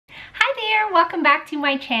welcome back to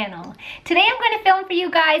my channel. Today I'm going to film for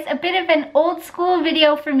you guys a bit of an old school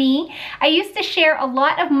video for me. I used to share a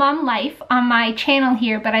lot of mom life on my channel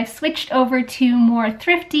here, but I've switched over to more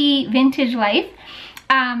thrifty vintage life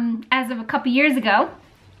as of a couple years ago.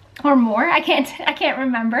 Or more, I can't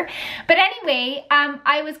remember. But anyway,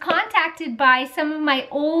 I was contacted by some of my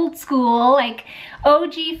old school, like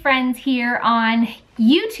OG friends here on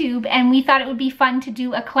YouTube, and we thought it would be fun to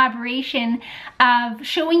do a collaboration of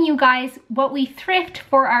showing you guys what we thrift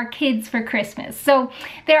for our kids for Christmas. So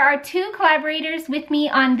there are two collaborators with me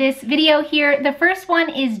on this video here. The first one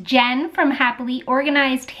is Jen from Happily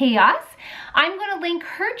Organized Chaos. I'm going to link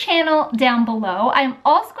her channel down below. I'm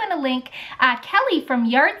also going to link Kelly from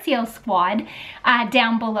Yard Sale Squad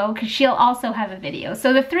down below because she'll also have a video.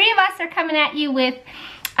 So the three of us are coming at you with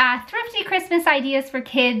thrifty Christmas ideas for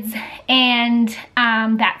kids and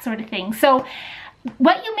that sort of thing. So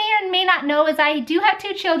what you may or may not know is I do have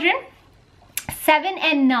two children, 7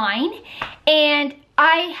 and 9, and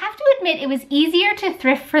I have to admit it was easier to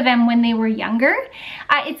thrift for them when they were younger.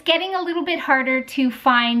 It's getting a little bit harder to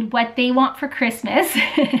find what they want for Christmas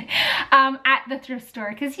at the thrift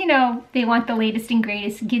store because, you know, they want the latest and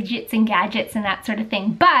greatest gadgets and that sort of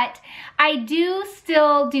thing. But I do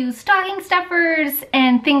still do stocking stuffers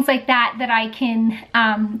and things like that I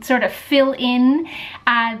can sort of fill in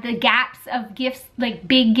the gaps of gifts, like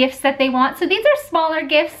big gifts that they want. So these are smaller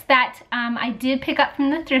gifts that I did pick up from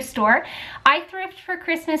the thrift store. I thrift for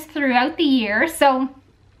Christmas throughout the year, so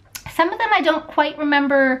some of them I don't quite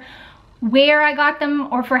remember where I got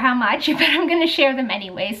them or for how much, but I'm going to share them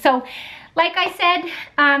anyway. So like I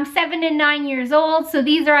said, 7 and 9 years old, so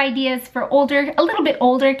these are ideas for older, a little bit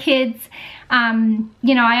older kids.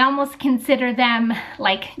 You know, I almost consider them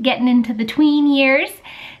like getting into the tween years.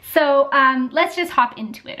 So let's just hop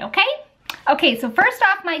into it, okay? Okay, so first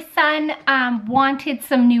off, my son wanted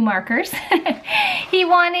some new markers. He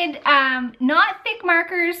wanted not thick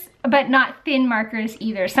markers, but not thin markers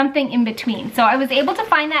either, something in between. So I was able to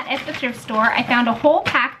find that at the thrift store. I found a whole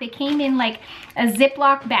pack. They came in like a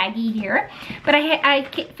Ziploc baggie here, but I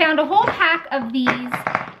found a whole pack of these,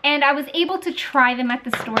 and I was able to try them at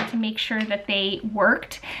the store to make sure that they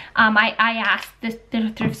worked. I asked the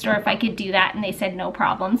thrift store if I could do that, and they said no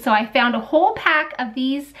problem. So I found a whole pack of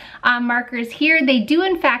these markers here. They do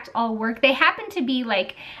in fact all work. They happen to be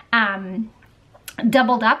like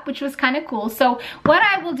doubled up, which was kind of cool. So what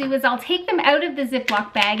I will do is I'll take them out of the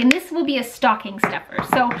Ziploc bag, and this will be a stocking stuffer.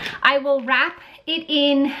 So I will wrap it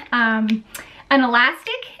in an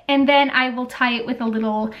elastic, and then I will tie it with a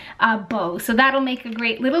little bow. So that'll make a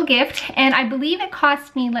great little gift, and I believe it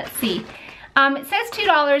cost me, let's see, it says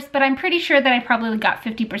 $2, but I'm pretty sure that I probably got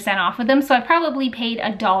 50% off of them, so I probably paid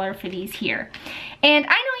 $1 for these here. And I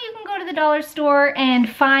know you can go to the dollar store and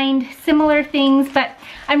find similar things, but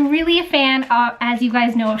I'm really a fan, as you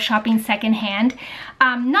guys know, of shopping secondhand.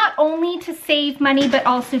 Not only to save money, but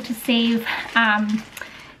also to save,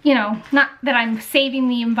 you know, not that I'm saving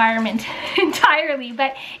the environment entirely,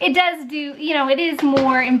 but it does do, you know, it is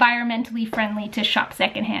more environmentally friendly to shop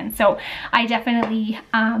secondhand. So I definitely,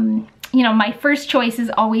 you know, my first choice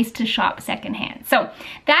is always to shop secondhand. So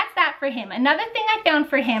that's that for him. Another thing I found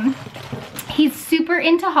for him, he's super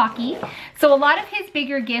into hockey. So a lot of his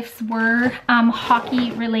bigger gifts were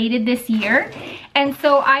hockey related this year. And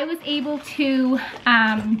so I was able to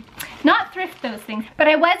not thrift those things, but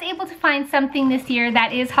I was able to find something this year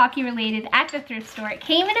that is hockey related at the thrift store. It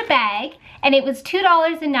came in a bag, and it was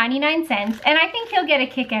 $2.99, and I think he'll get a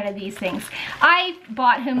kick out of these things. I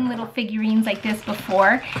bought him little figurines like this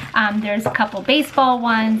before. There's a couple baseball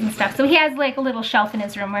ones and stuff, so he has like a little shelf in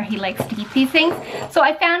his room where he likes to keep these things. So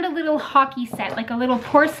I found a little hockey set, like a little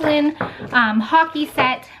porcelain hockey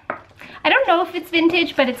set. I don't know if it's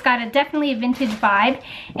vintage, but it's got definitely a vintage vibe,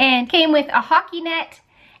 and came with a hockey net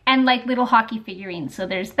and like little hockey figurines. So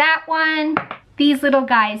there's that one, these little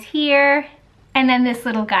guys here, and then this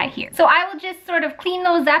little guy here. So I will just sort of clean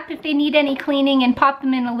those up if they need any cleaning and pop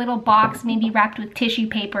them in a little box, maybe wrapped with tissue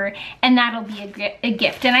paper, and that'll be a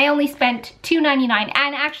gift. And I only spent $2.99,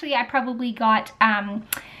 and actually I probably got 20%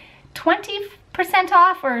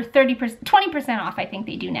 off or 20% off, I think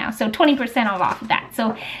they do now. So 20% off of that.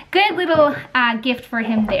 So good little gift for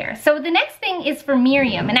him there. So the next thing is for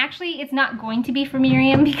Miriam, and actually it's not going to be for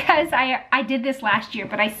Miriam because I did this last year,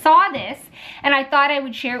 but I saw this and I thought I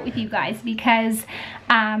would share it with you guys because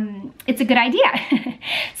it's a good idea.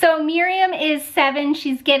 So Miriam is 7.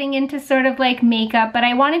 She's getting into sort of like makeup, but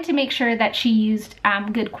I wanted to make sure that she used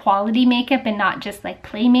good quality makeup and not just like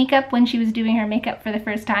play makeup when she was doing her makeup for the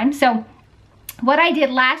first time. So what I did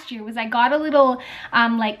last year was I got a little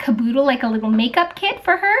like caboodle, like a little makeup kit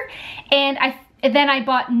for her, and I then I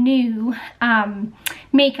bought new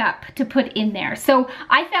makeup to put in there. So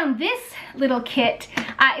I found this little kit.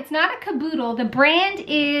 It's not a caboodle. The brand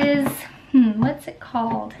is, what's it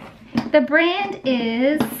called? The brand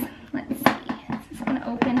is, let's see, is this gonna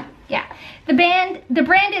open? Yeah, the brand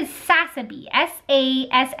is Sassaby, S-A-S-S-A-B-Y,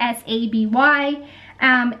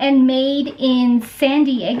 and made in San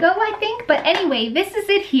Diego, I think. But anyway, this is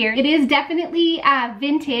it here. It is definitely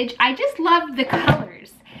vintage. I just love the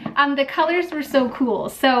colors. The colors were so cool.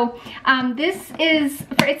 So this is,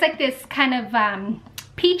 it's like this kind of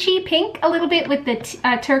peachy pink a little bit with the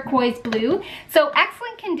turquoise blue. So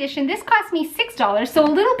excellent condition. This cost me $6, so a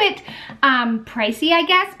little bit pricey, I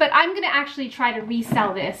guess, but I'm gonna actually try to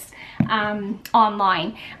resell this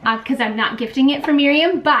online because I'm not gifting it for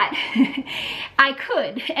Miriam, but I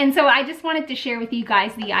could. And so I just wanted to share with you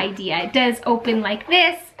guys the idea. It does open like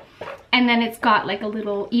this, and then it's got like a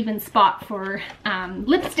little even spot for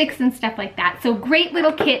lipsticks and stuff like that. So great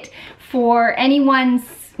little kit for anyone's,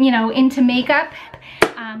 you know, into makeup.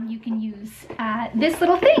 You can use this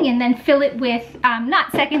little thing and then fill it with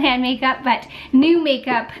not secondhand makeup, but new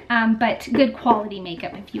makeup, but good quality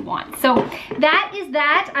makeup if you want. So that is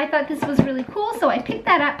that. I thought this was really cool, so I picked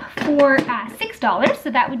that up for $6, so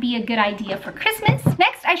that would be a good idea for Christmas.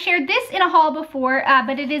 Next, I shared this in a haul before,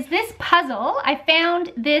 but it is this puzzle. I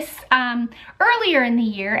found this earlier in the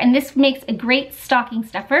year, and this makes a great stocking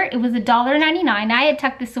stuffer. It was $1.99. I had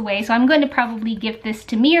tucked this away, so I'm going to probably gift this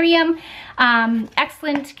to Miriam.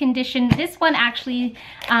 Excellent condition. This one actually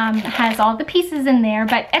has all the pieces in there,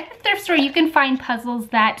 but at the thrift store you can find puzzles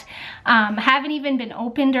that haven't even been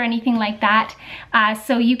opened or anything like that.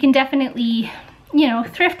 So you can definitely, you know,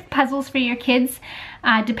 thrift puzzles for your kids.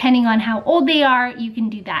 Depending on how old they are, you can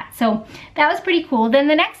do that. So that was pretty cool. Then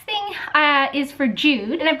the next thing is for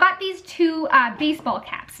Jude, and I've got these two baseball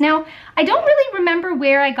caps. Now, I don't really remember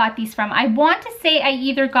where I got these from. I want to say I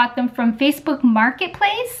either got them from Facebook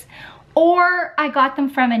Marketplace or I got them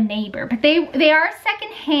from a neighbor, but they are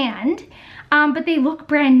secondhand, but they look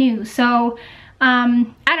brand new. So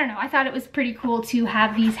I don't know, I thought it was pretty cool to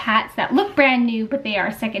have these hats that look brand new, but they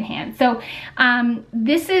are secondhand. So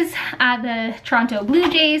this is the Toronto Blue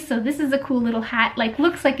Jays, so this is a cool little hat, like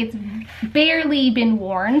looks like it's barely been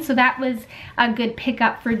worn, so that was a good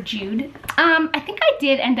pickup for Jude. I think I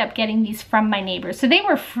did end up getting these from my neighbors, so they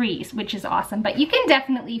were free, which is awesome, but you can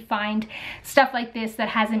definitely find stuff like this that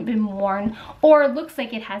hasn't been worn or looks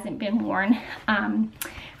like it hasn't been worn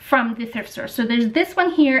from the thrift store. So there's this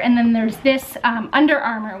one here, and then there's this Under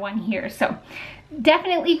Armour one here. So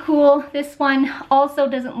definitely cool. This one also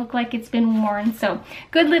doesn't look like it's been worn. So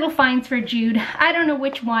good little finds for Jude. I don't know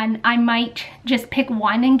which one. I might just pick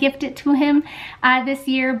one and gift it to him this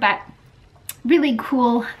year, but really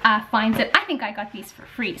cool finds. And I think I got these for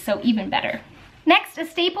free, so even better. Next, a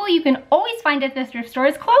staple you can always find at the thrift store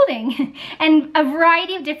is clothing, and a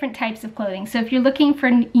variety of different types of clothing. So if you're looking for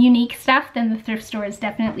unique stuff, then the thrift store is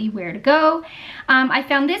definitely where to go. I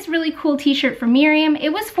found this really cool t-shirt for Miriam.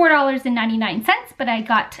 It was $4.99, but I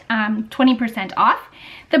got 20% off.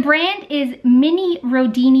 The brand is Mini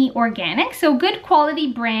Rodini Organic, so good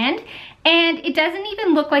quality brand. And it doesn't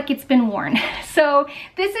even look like it's been worn. So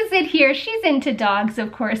this is it here. She's into dogs,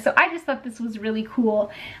 of course, so I just thought this was really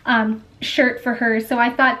cool shirt for her. So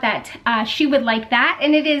I thought that she would like that,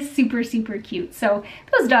 and it is super, super cute. So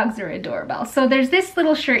those dogs are adorable. So there's this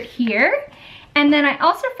little shirt here. And then I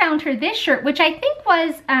also found her this shirt, which I think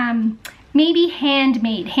was maybe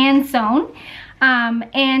handmade, hand sewn.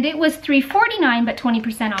 And it was $3.49 but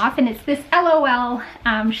 20% off, and it's this LOL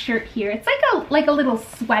shirt here. It's like a little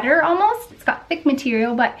sweater almost. It's got thick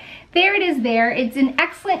material, but there it is there. It's in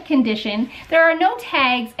excellent condition. There are no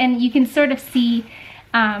tags, and you can sort of see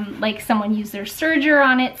like someone used their serger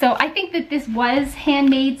on it. So I think that this was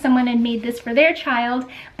handmade. Someone had made this for their child,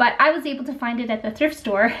 but I was able to find it at the thrift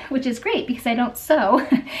store, which is great because I don't sew.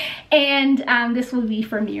 And this will be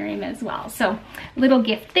for Miriam as well. So little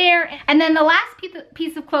gift there. And then the last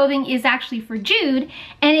piece of clothing is actually for Jude,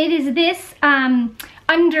 and it is this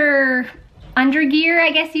undergear,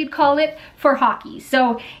 I guess you'd call it, for hockey.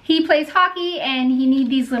 So he plays hockey and you need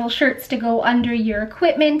these little shirts to go under your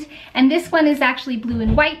equipment. And this one is actually blue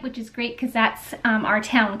and white, which is great because that's our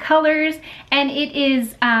town colors. And it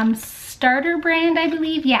is Starter brand, I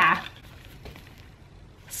believe. Yeah.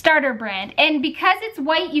 Starter brand, and because it's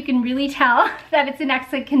white you can really tell that it's in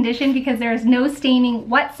excellent condition because there is no staining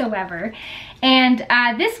whatsoever. And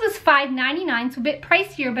this was $5.99, so a bit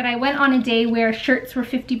pricier, but I went on a day where shirts were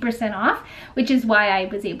 50% off, which is why I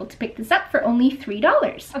was able to pick this up for only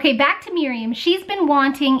 $3. Okay, back to Miriam. She's been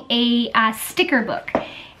wanting a sticker book.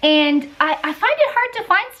 And I find it hard to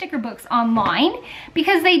find sticker books online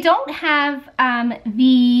because they don't have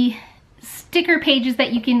the sticker pages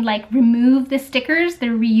that you can like remove the stickers.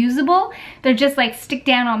 They're reusable. They're just like stick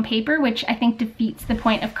down on paper, which I think defeats the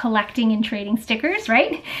point of collecting and trading stickers,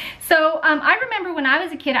 right? So I remember when I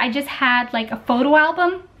was a kid, I just had like a photo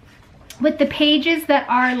album with the pages that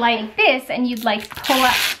are like this, and you'd like pull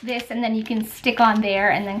up this and then you can stick on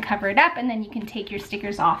there and then cover it up, and then you can take your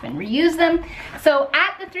stickers off and reuse them. So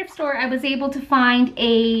at the thrift store, I was able to find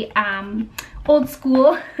a old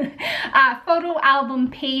school photo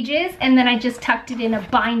album pages, and then I just tucked it in a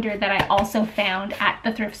binder that I also found at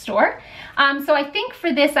the thrift store. So I think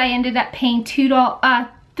for this I ended up paying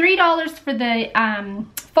 $3 for the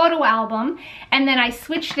photo album, and then I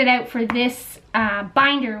switched it out for this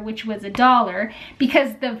binder, which was $1,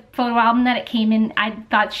 because the photo album that it came in, I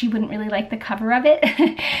thought she wouldn't really like the cover of it.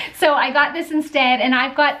 So I got this instead, and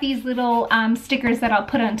I've got these little stickers that I'll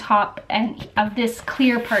put on top and of this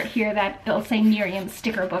clear part here that it'll say Miriam's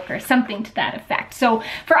sticker book or something to that effect. So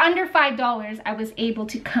for under $5, I was able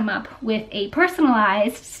to come up with a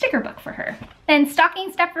personalized sticker book for her. Then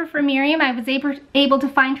stocking stuffer for Miriam, I was able to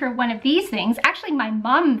find her one of these things. Actually, my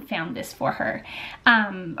mom found this for her,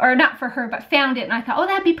 or not for her, but found it, and I thought, oh,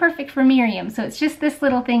 that'd be perfect for Miriam. So it's just this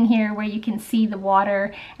little thing here where you can see the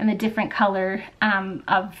water and the different color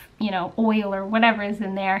of, you know, oil or whatever is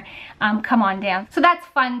in there come on down. So that's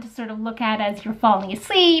fun to sort of look at as you're falling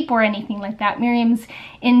asleep or anything like that. Miriam's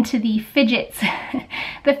into the fidgets,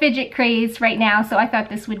 the fidget craze right now, so I thought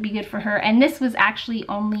this would be good for her. And this was actually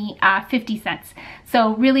only 50 cents.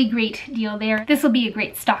 So really great deal there. This will be a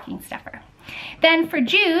great stocking stuffer. Then for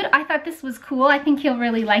Jude, I thought this was cool. I think he'll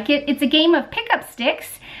really like it. It's a game of pickup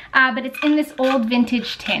sticks, but it's in this old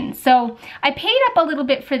vintage tin. So I paid up a little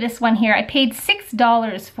bit for this one here. I paid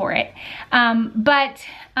 $6 for it, but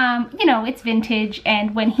you know, it's vintage,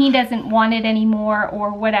 and when he doesn't want it anymore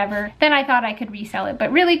or whatever, then I thought I could resell it.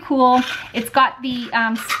 But really cool. It's got the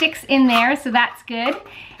sticks in there, so that's good.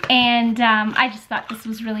 And I just thought this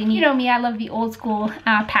was really neat. You know me, I love the old school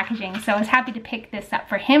packaging, so I was happy to pick this up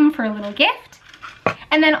for him for a little gift.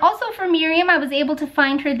 And then also for Miriam, I was able to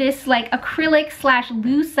find her this like acrylic /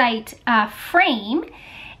 lucite frame.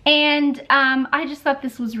 And I just thought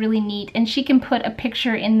this was really neat, and she can put a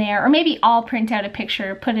picture in there, or maybe I'll print out a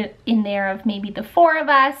picture, put it in there of maybe the 4 of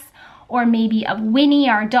us, or maybe of Winnie,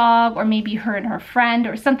 our dog, or maybe her and her friend,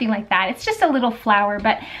 or something like that. It's just a little flower,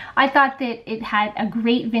 but I thought that it had a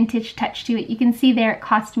great vintage touch to it. You can see there it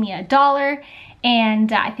cost me $1,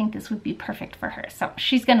 and I think this would be perfect for her. So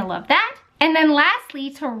she's gonna love that. And then lastly,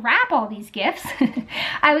 to wrap all these gifts,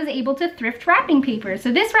 I was able to thrift wrapping paper.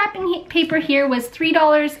 So this wrapping paper here was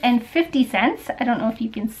 $3.50. I don't know if you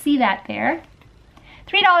can see that there.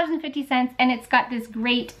 $3.50, and it's got this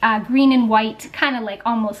great green and white, kind of like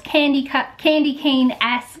almost candy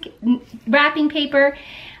cane-esque wrapping paper.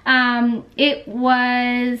 It's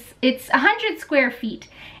 100 square feet.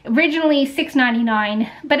 Originally $6.99,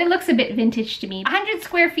 but it looks a bit vintage to me. 100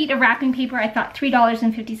 square feet of wrapping paper, I thought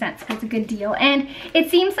 $3.50 was a good deal. And it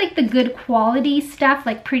seems like the good quality stuff,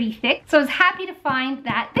 like pretty thick. So I was happy to find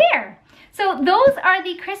that there. So those are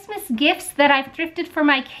the Christmas gifts that I've thrifted for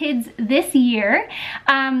my kids this year.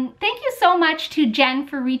 Thank you so much to Jen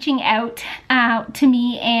for reaching out to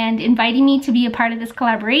me and inviting me to be a part of this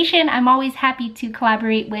collaboration. I'm always happy to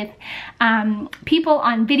collaborate with people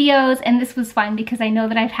on videos, and this was fun because I know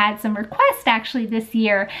that I've had some requests actually this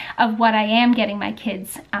year of what I am getting my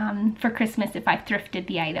kids for Christmas if I've thrifted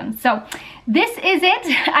the items. So this is it.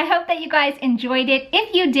 I hope that you guys enjoyed it.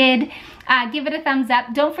 If you did, give it a thumbs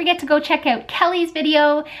up. Don't forget to go check out Kelly's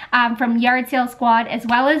video from Yard Sale Squad, as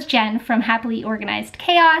well as Jen from Happily Organized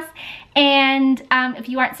Chaos. And if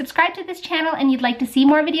you aren't subscribed to this channel and you'd like to see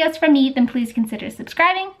more videos from me, then please consider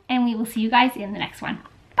subscribing, and we will see you guys in the next one.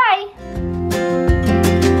 Bye!